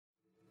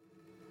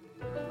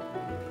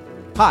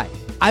Hi,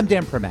 I'm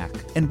Dan Primack,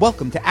 and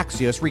welcome to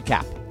Axios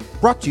Recap,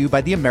 brought to you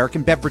by the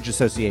American Beverage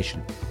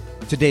Association.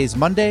 Today's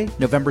Monday,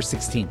 November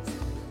 16th.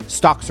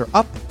 Stocks are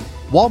up,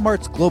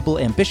 Walmart's global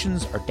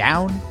ambitions are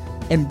down,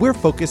 and we're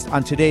focused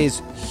on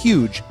today's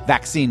huge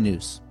vaccine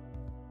news.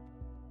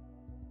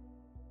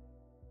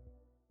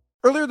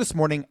 Earlier this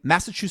morning,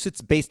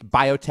 Massachusetts-based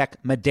biotech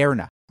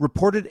Moderna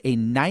reported a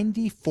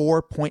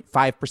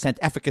 94.5%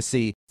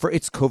 efficacy for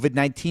its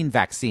COVID-19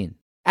 vaccine,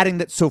 adding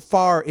that so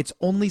far it's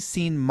only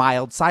seen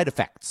mild side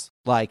effects,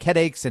 like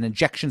headaches and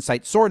injection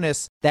site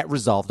soreness, that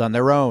resolved on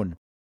their own.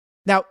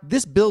 Now,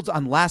 this builds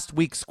on last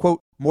week's,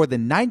 quote, more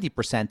than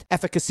 90%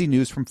 efficacy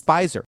news from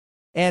Pfizer,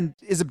 and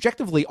is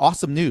objectively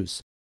awesome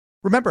news.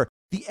 Remember,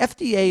 the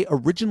FDA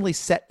originally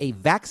set a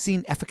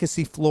vaccine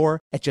efficacy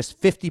floor at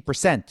just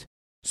 50%.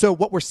 So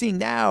what we're seeing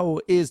now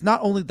is not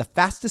only the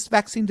fastest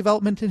vaccine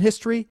development in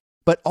history,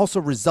 but also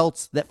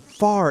results that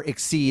far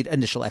exceed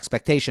initial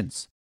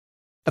expectations.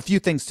 A few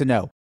things to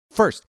know.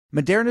 First,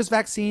 Moderna's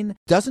vaccine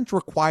doesn't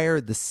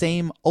require the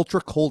same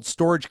ultra-cold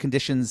storage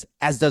conditions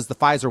as does the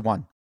Pfizer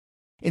one.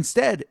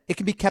 Instead, it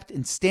can be kept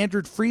in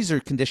standard freezer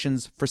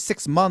conditions for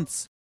 6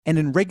 months and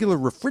in regular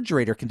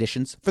refrigerator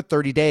conditions for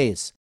 30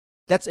 days.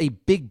 That's a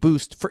big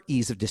boost for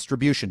ease of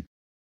distribution.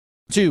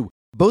 2,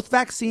 both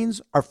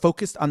vaccines are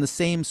focused on the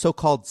same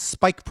so-called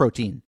spike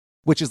protein,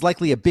 which is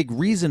likely a big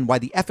reason why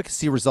the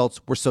efficacy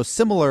results were so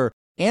similar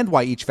and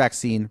why each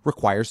vaccine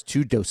requires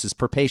 2 doses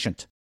per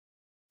patient.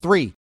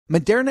 3,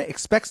 Moderna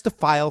expects to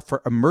file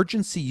for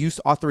emergency use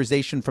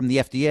authorization from the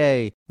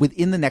FDA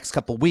within the next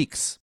couple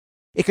weeks.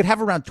 It could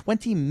have around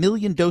 20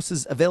 million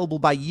doses available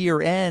by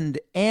year end,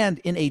 and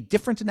in a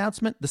different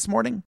announcement this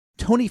morning,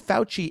 Tony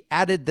Fauci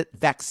added that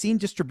vaccine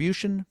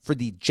distribution for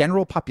the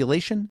general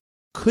population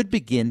could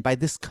begin by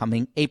this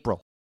coming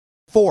April.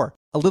 4,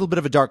 a little bit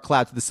of a dark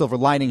cloud to the silver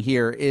lining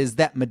here is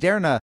that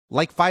Moderna,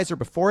 like Pfizer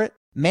before it,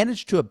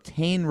 managed to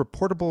obtain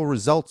reportable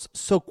results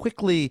so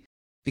quickly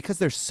because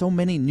there's so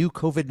many new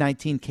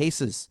COVID-19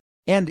 cases.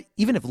 And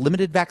even if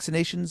limited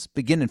vaccinations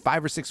begin in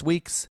 5 or 6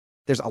 weeks,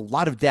 there's a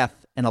lot of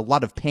death and a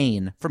lot of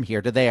pain from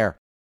here to there.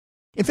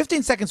 In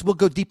 15 seconds, we'll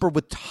go deeper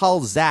with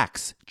Tal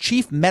Zaks,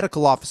 Chief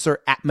Medical Officer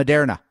at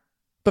Moderna.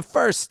 But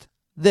first,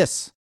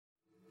 this.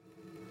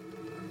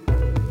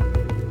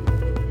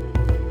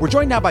 We're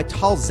joined now by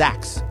Tal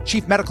Zaks,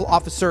 Chief Medical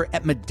Officer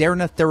at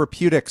Moderna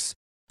Therapeutics.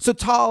 So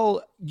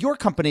Tal, your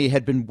company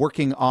had been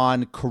working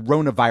on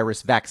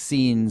coronavirus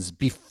vaccines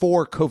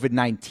before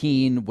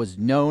COVID-19 was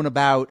known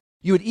about.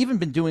 You had even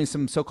been doing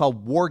some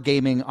so-called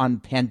wargaming on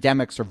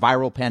pandemics or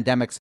viral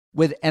pandemics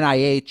with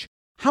NIH.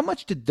 How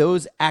much did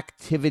those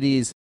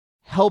activities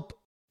help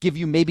give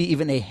you maybe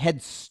even a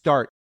head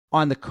start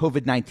on the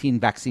COVID-19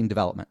 vaccine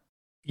development?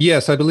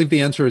 Yes, I believe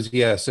the answer is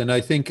yes. And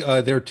I think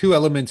there are 2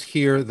 elements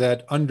here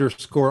that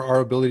underscore our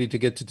ability to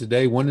get to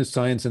today. One is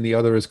science and the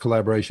other is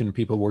collaboration,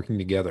 people working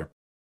together.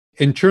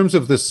 In terms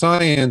of the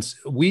science,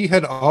 we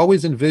had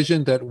always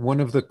envisioned that one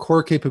of the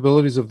core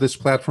capabilities of this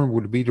platform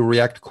would be to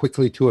react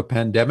quickly to a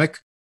pandemic.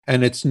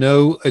 And it's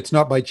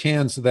not by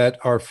chance that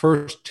our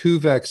first 2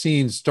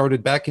 vaccines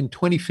started back in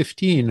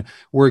 2015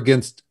 were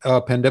against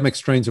pandemic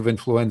strains of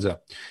influenza.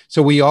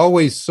 So we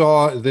always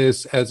saw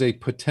this as a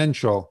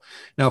potential.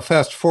 Now,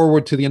 fast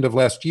forward to the end of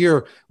last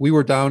year, we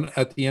were down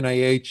at the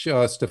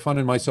NIH, Stefan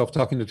and myself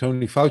talking to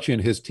Tony Fauci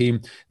and his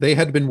team. They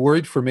had been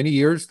worried for many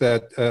years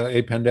that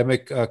a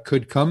pandemic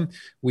could come.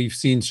 We've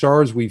seen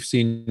SARS, we've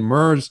seen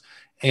MERS.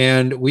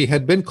 And we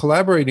had been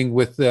collaborating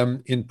with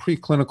them in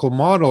preclinical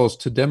models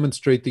to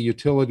demonstrate the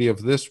utility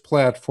of this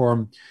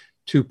platform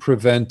to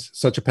prevent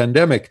such a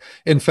pandemic.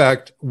 In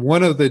fact,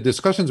 one of the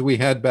discussions we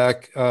had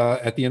back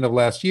at the end of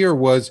last year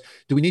was,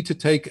 do we need to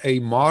take a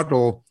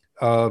model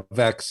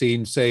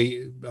vaccine,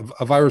 say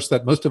a virus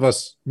that most of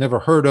us never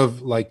heard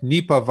of, like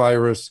Nipah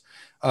virus,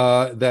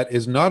 that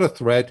is not a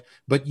threat,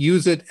 but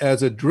use it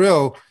as a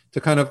drill to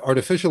kind of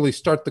artificially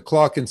start the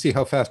clock and see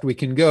how fast we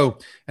can go.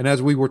 And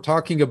as we were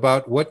talking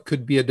about what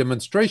could be a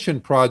demonstration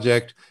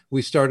project,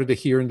 we started to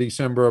hear in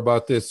December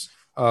about this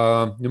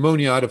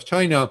pneumonia out of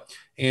China.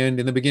 And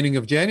in the beginning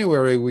of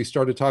January, we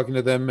started talking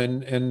to them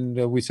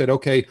and we said,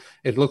 okay,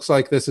 it looks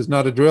like this is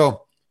not a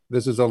drill.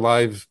 This is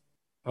live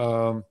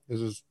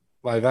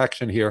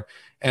action here.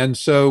 And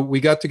so we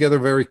got together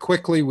very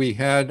quickly. We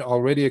had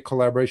already a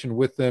collaboration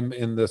with them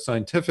in the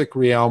scientific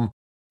realm.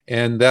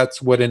 And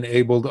that's what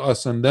enabled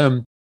us and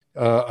them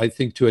I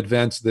think, to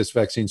advance this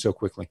vaccine so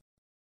quickly.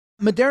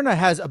 Moderna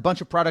has a bunch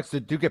of products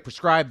that do get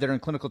prescribed that are in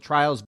clinical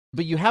trials,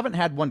 but you haven't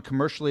had one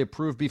commercially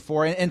approved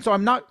before. And so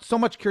I'm not so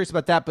much curious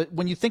about that, but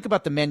when you think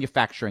about the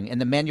manufacturing and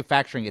the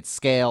manufacturing at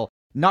scale,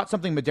 not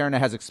something Moderna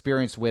has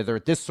experience with or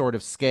at this sort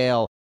of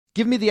scale,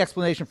 give me the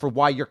explanation for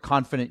why you're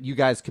confident you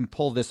guys can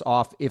pull this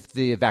off if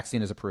the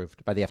vaccine is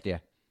approved by the FDA.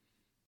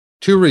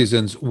 Two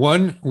reasons.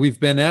 One, we've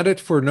been at it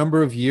for a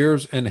number of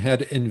years and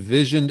had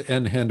envisioned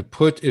and had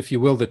put, if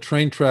you will, the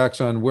train tracks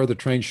on where the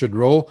train should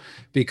roll,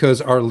 because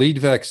our lead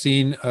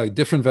vaccine, a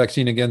different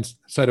vaccine against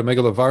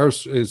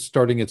cytomegalovirus, is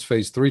starting its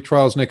phase 3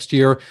 trials next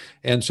year.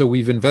 And so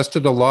we've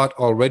invested a lot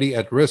already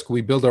at risk.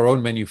 We built our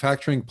own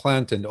manufacturing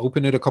plant and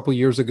opened it a couple of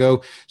years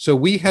ago. So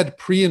we had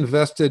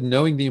pre-invested,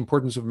 knowing the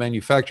importance of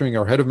manufacturing.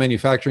 Our head of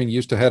manufacturing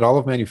used to head all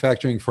of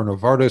manufacturing for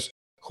Novartis,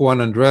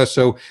 Juan Andres.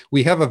 So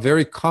we have a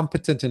very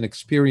competent and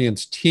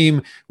experienced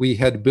team. We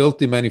had built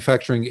the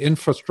manufacturing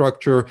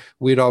infrastructure.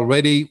 We'd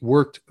already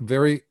worked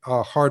very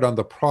hard on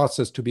the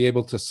process to be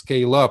able to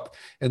scale up.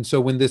 And so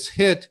when this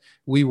hit,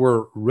 we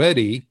were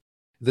ready.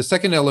 The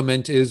second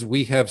element is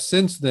we have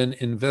since then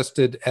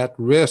invested at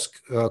risk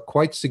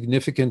quite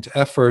significant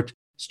effort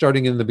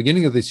starting in the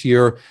beginning of this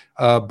year,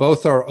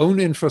 both our own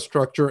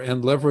infrastructure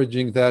and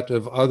leveraging that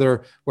of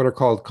other what are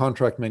called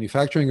contract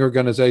manufacturing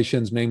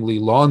organizations, namely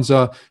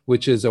Lonza,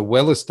 which is a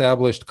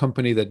well-established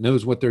company that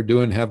knows what they're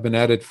doing, have been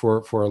at it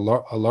for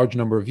a large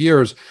number of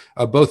years,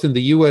 both in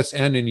the US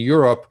and in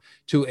Europe,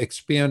 to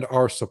expand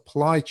our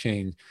supply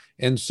chain.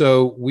 And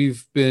so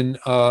we've been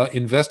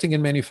investing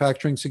in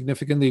manufacturing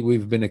significantly.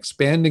 We've been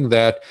expanding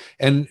that.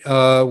 And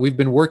we've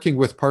been working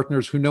with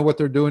partners who know what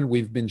they're doing.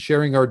 We've been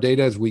sharing our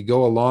data as we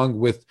go along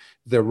with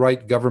the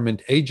right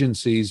government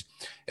agencies.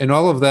 And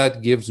all of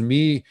that gives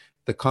me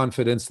the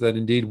confidence that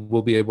indeed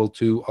we'll be able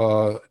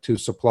to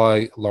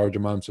supply large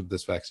amounts of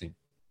this vaccine.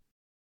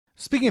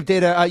 Speaking of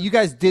data, you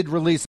guys did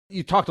release,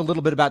 you talked a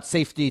little bit about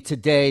safety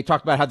today,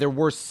 talked about how there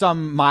were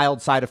some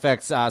mild side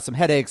effects, some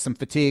headaches, some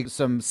fatigue,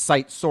 some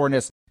site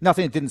soreness,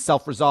 nothing that didn't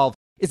self-resolve.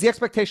 Is the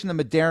expectation that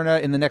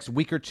Moderna in the next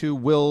week or two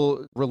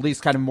will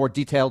release kind of more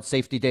detailed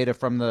safety data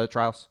from the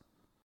trials?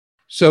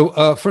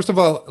 So first of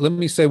all, let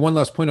me say one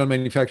last point on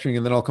manufacturing,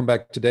 and then I'll come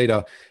back to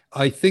data.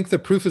 I think the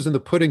proof is in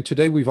the pudding.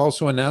 Today, we've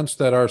also announced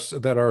that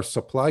our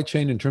supply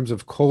chain, in terms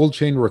of cold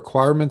chain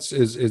requirements,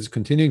 is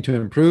continuing to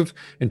improve.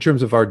 In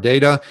terms of our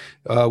data,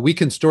 we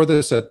can store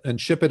this and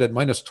ship it at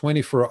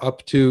 -20 for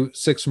up to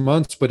 6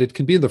 months, but it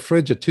can be in the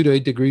fridge at 2 to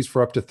 8 degrees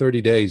for up to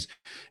 30 days.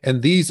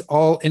 And these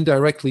all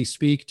indirectly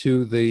speak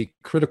to the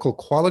critical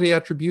quality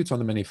attributes on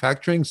the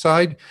manufacturing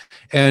side.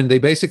 And they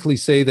basically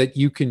say that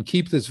you can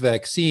keep this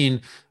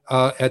vaccine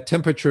at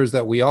temperatures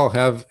that we all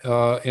have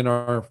in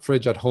our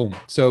fridge at home.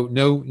 So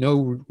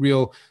no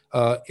real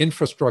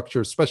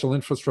special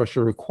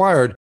infrastructure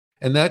required.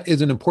 And that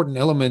is an important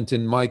element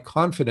in my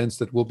confidence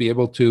that we'll be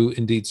able to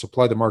indeed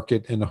supply the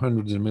market in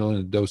hundreds of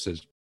millions of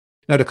doses.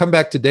 Now, to come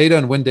back to data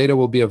and when data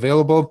will be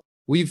available,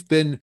 we've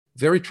been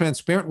very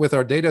transparent with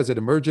our data as it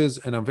emerges,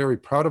 and I'm very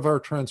proud of our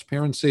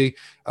transparency.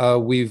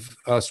 We've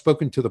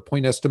spoken to the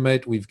point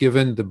estimate. We've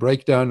given the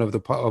breakdown of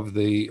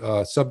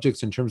the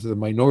subjects in terms of the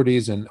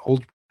minorities and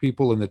old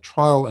people in the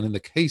trial and in the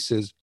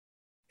cases.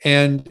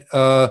 And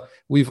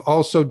we've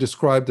also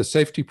described the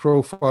safety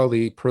profile,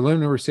 the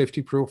preliminary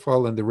safety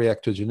profile, and the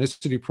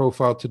reactogenicity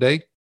profile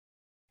today.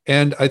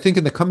 And I think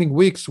in the coming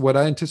weeks, what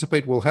I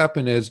anticipate will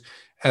happen is,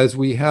 as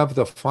we have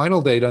the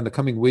final data in the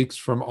coming weeks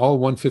from all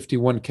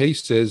 151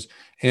 cases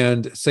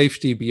and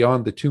safety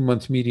beyond the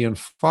 2-month median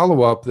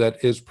follow-up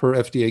that is per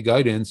FDA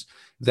guidance,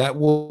 that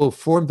will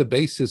form the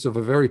basis of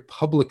a very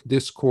public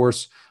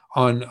discourse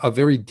on a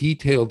very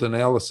detailed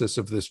analysis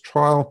of this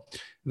trial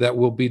that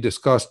will be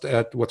discussed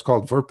at what's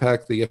called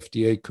VRBPAC, the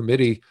FDA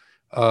committee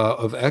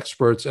of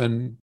experts,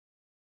 and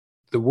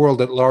the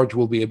world at large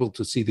will be able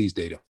to see these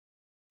data.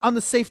 On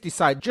the safety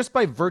side, just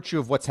by virtue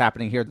of what's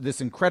happening here,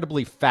 this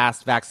incredibly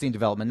fast vaccine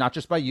development, not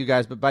just by you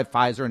guys, but by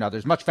Pfizer and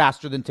others, much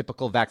faster than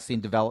typical vaccine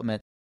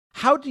development,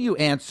 how do you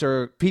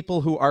answer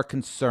people who are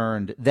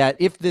concerned that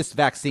if this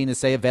vaccine is,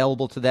 say,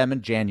 available to them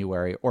in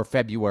January or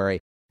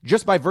February,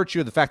 just by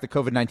virtue of the fact that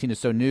COVID-19 is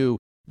so new,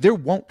 there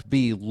won't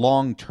be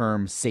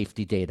long-term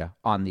safety data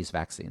on these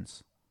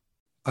vaccines?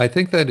 I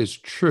think that is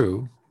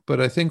true, but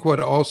I think what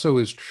also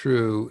is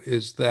true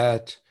is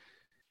that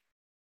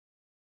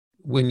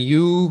when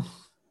you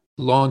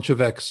launch a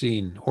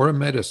vaccine or a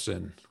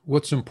medicine,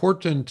 what's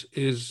important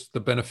is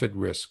the benefit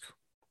risk.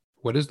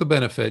 What is the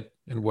benefit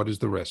and what is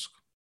the risk?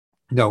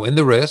 Now, in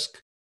the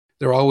risk,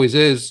 there always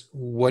is,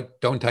 what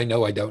don't I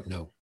know? I don't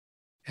know.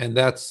 And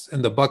that's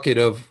in the bucket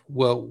of,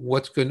 well,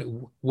 what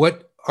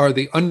are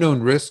the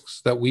unknown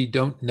risks that we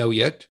don't know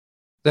yet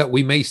that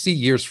we may see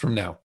years from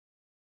now?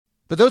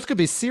 But those could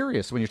be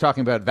serious when you're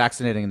talking about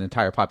vaccinating an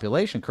entire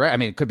population, correct? I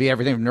mean, it could be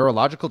everything from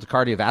neurological to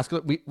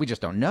cardiovascular. We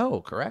just don't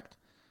know, correct?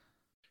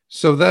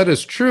 So that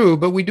is true,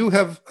 but we do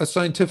have a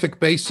scientific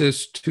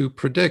basis to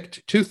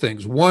predict two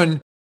things.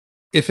 One,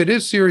 if it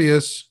is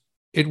serious,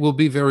 it will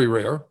be very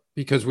rare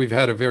because we've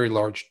had a very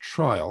large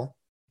trial.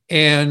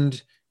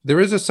 And there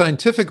is a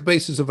scientific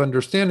basis of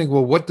understanding,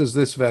 well, what does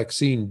this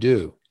vaccine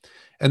do?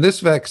 And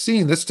this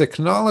vaccine, this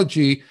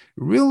technology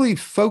really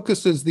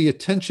focuses the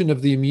attention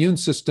of the immune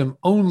system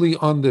only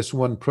on this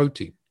one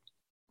protein,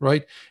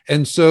 right?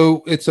 And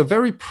so it's a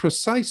very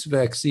precise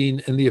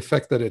vaccine in the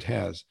effect that it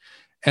has.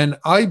 And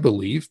I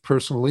believe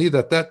personally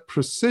that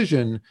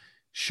precision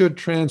should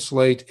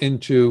translate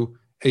into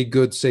a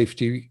good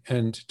safety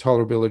and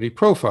tolerability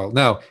profile.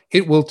 Now,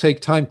 it will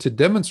take time to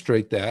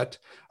demonstrate that.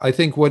 I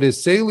think what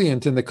is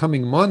salient in the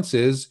coming months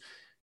is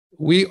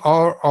we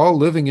are all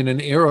living in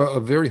an era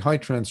of very high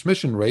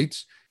transmission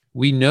rates.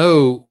 We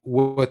know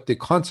what the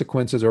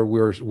consequences are.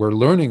 We're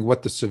learning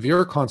what the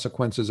severe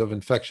consequences of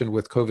infection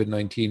with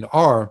COVID-19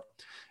 are.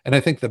 And I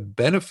think the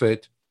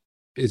benefit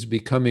is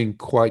becoming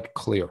quite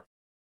clear.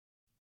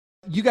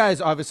 You guys,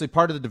 obviously,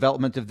 part of the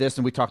development of this,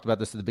 and we talked about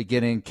this at the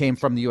beginning, came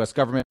from the U.S.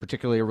 government,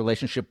 particularly a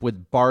relationship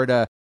with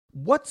BARDA.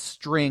 What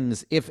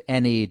strings, if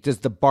any, does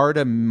the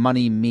BARDA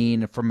money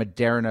mean for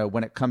Moderna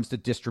when it comes to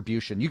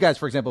distribution? You guys,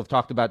 for example, have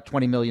talked about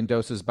 20 million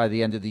doses by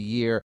the end of the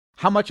year.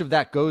 How much of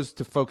that goes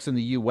to folks in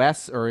the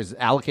U.S. or is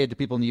allocated to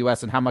people in the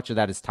U.S., and how much of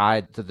that is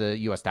tied to the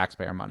U.S.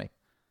 taxpayer money?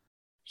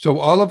 So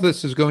all of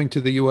this is going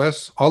to the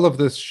U.S. All of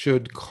this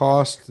should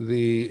cost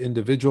the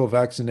individual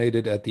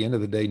vaccinated at the end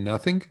of the day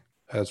nothing,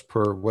 as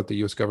per what the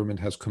U.S. government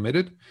has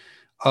committed.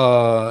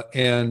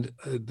 And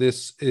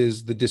this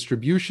is the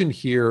distribution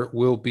here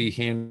will be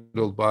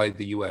handled by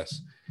the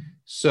U.S.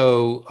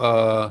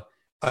 So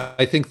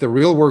I think the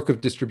real work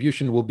of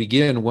distribution will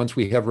begin once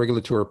we have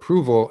regulatory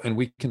approval and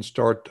we can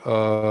start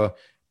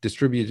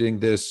distributing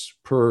this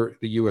per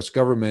the U.S.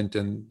 government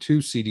and to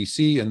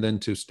CDC and then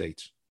to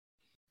states.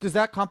 Does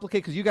that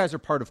complicate? Because you guys are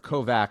part of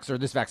COVAX, or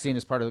this vaccine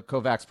is part of the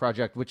COVAX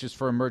project, which is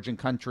for emerging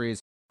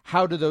countries.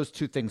 How do those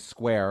two things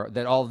square,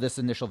 that all of this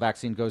initial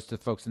vaccine goes to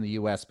folks in the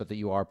U.S., but that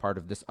you are part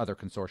of this other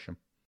consortium?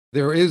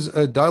 There is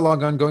a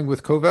dialogue ongoing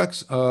with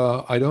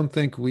COVAX. I don't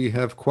think we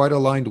have quite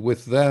aligned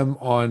with them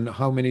on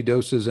how many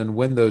doses and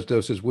when those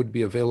doses would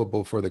be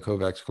available for the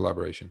COVAX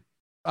collaboration.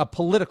 A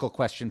political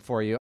question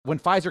for you. When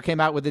Pfizer came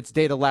out with its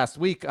data last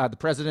week, the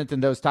president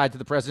and those tied to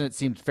the president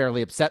seemed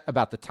fairly upset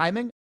about the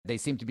timing. They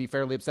seem to be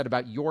fairly upset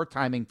about your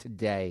timing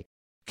today.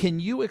 Can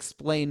you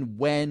explain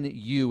when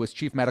you, as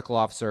chief medical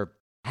officer,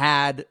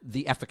 had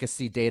the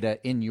efficacy data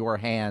in your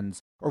hands,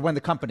 or when the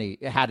company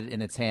had it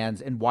in its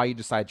hands, and why you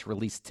decided to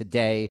release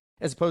today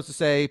as opposed to,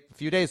 say, a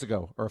few days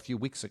ago or a few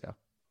weeks ago?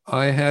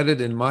 I had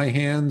it in my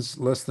hands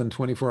less than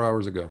 24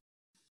 hours ago.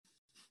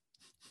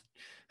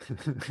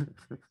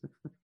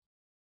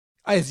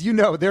 As you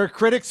know, there are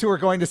critics who are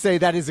going to say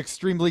that is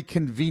extremely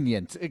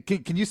convenient.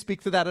 Can you speak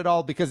to that at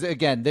all? Because,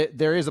 again,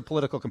 there is a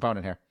political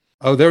component here.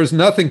 Oh, there's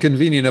nothing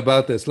convenient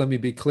about this. Let me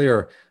be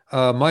clear.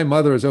 My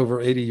mother is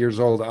over 80 years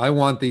old. I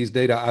want these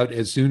data out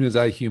as soon as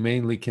I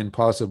humanely can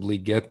possibly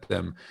get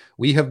them.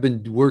 We have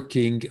been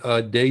working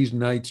days,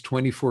 nights,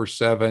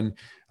 24/7.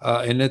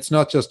 And it's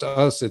not just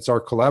us, it's our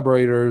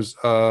collaborators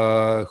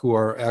who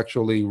are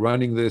actually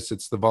running this.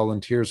 It's the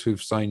volunteers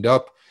who've signed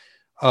up.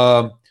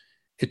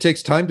 It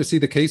takes time to see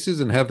the cases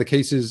and have the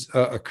cases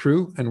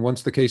accrue. And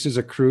once the cases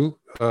accrue,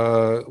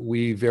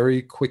 we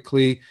very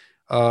quickly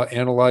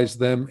analyze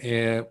them,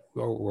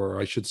 or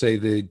I should say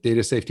the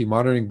Data Safety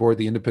Monitoring Board,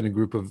 the independent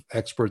group of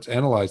experts,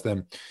 analyze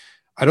them.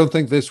 I don't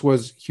think this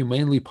was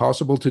humanely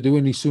possible to do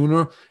any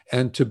sooner.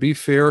 And to be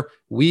fair,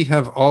 we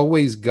have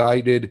always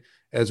guided,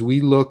 as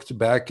we looked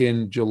back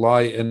in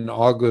July and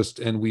August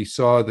and we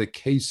saw the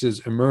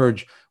cases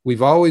emerge,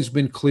 we've always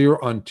been clear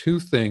on two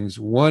things.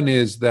 One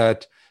is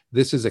that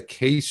this is a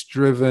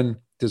case-driven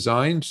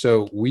design,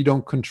 so we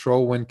don't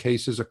control when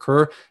cases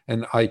occur,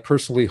 and I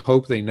personally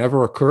hope they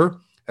never occur,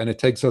 and it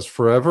takes us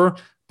forever.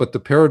 But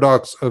the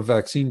paradox of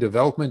vaccine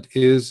development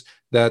is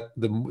that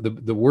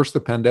the worse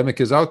the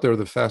pandemic is out there,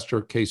 the faster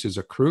cases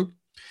accrue.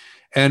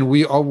 And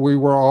we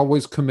were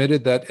always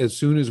committed that as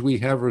soon as we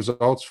have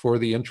results for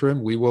the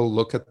interim, we will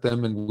look at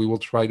them and we will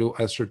try to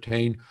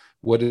ascertain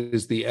what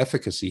is the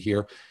efficacy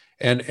here.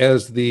 And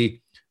as the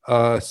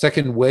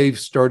second wave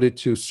started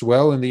to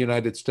swell in the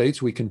United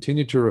States, we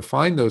continued to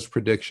refine those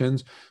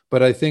predictions.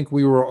 But I think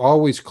we were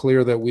always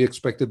clear that we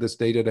expected this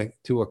data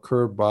to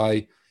occur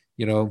by,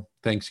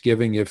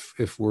 Thanksgiving,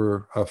 if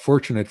we're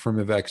fortunate from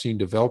a vaccine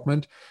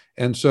development.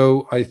 And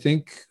so I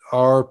think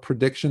our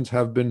predictions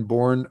have been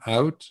borne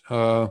out,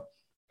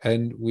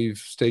 and we've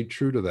stayed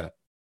true to that.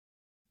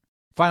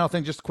 Final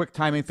thing, just a quick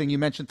timing thing. You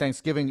mentioned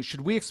Thanksgiving.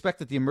 Should we expect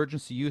that the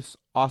emergency use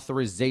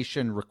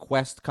authorization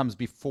request comes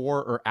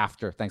before or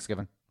after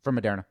Thanksgiving from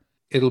Moderna?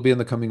 It'll be in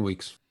the coming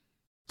weeks.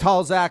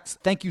 Tal Zaks,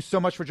 thank you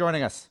so much for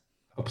joining us.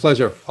 A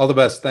pleasure. All the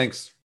best.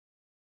 Thanks.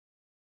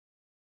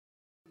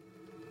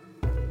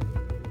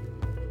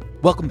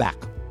 Welcome back.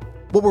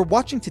 What we're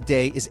watching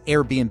today is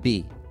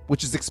Airbnb,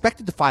 which is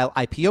expected to file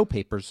IPO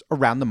papers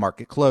around the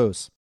market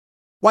close.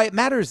 Why it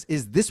matters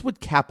is this would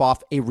cap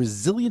off a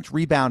resilient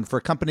rebound for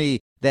a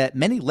company that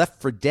many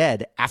left for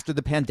dead after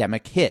the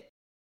pandemic hit.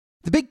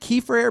 The big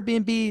key for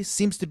Airbnb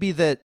seems to be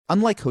that,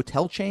 unlike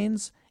hotel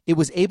chains, it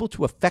was able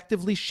to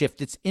effectively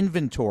shift its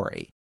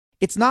inventory.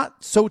 It's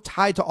not so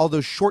tied to all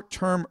those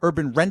short-term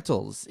urban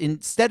rentals.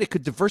 Instead, it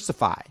could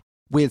diversify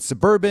with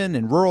suburban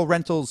and rural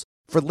rentals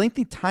for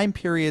lengthy time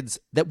periods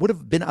that would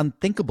have been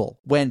unthinkable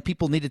when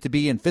people needed to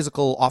be in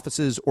physical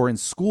offices or in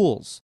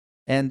schools.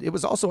 And it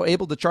was also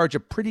able to charge a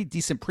pretty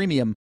decent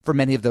premium for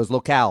many of those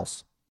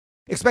locales.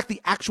 Expect the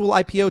actual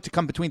IPO to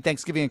come between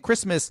Thanksgiving and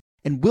Christmas,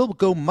 and we'll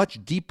go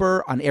much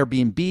deeper on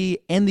Airbnb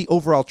and the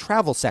overall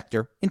travel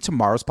sector in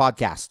tomorrow's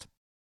podcast.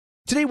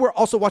 Today, we're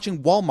also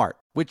watching Walmart,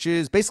 which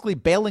is basically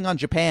bailing on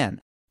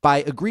Japan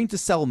by agreeing to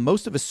sell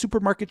most of a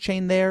supermarket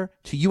chain there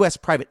to U.S.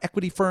 private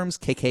equity firms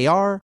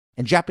KKR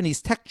and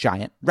Japanese tech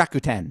giant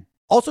Rakuten.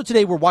 Also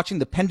today, we're watching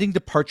the pending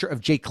departure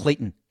of Jay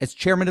Clayton as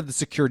chairman of the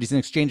Securities and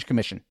Exchange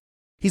Commission.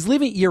 He's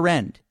leaving at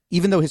year-end,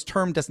 even though his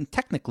term doesn't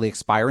technically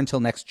expire until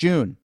next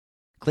June.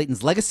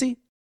 Clayton's legacy?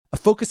 A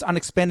focus on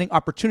expanding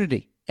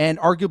opportunity and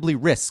arguably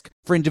risk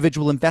for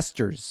individual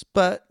investors,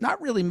 but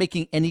not really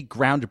making any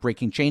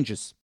groundbreaking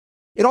changes.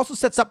 It also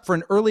sets up for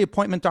an early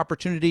appointment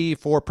opportunity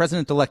for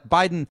President-elect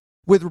Biden,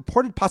 with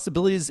reported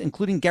possibilities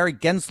including Gary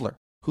Gensler,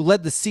 who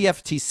led the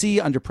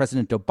CFTC under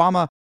President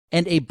Obama,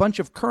 and a bunch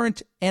of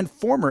current and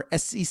former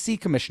SEC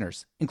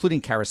commissioners,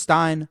 including Kara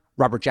Stein,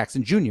 Robert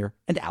Jackson Jr.,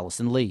 and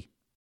Allison Lee.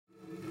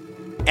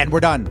 And we're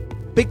done.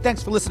 Big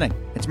thanks for listening.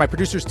 And to my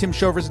producers, Tim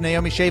Shovers and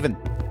Naomi Shavin.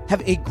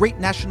 Have a great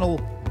National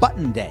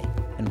Button Day,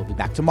 and we'll be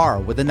back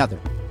tomorrow with another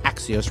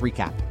Axios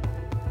Recap.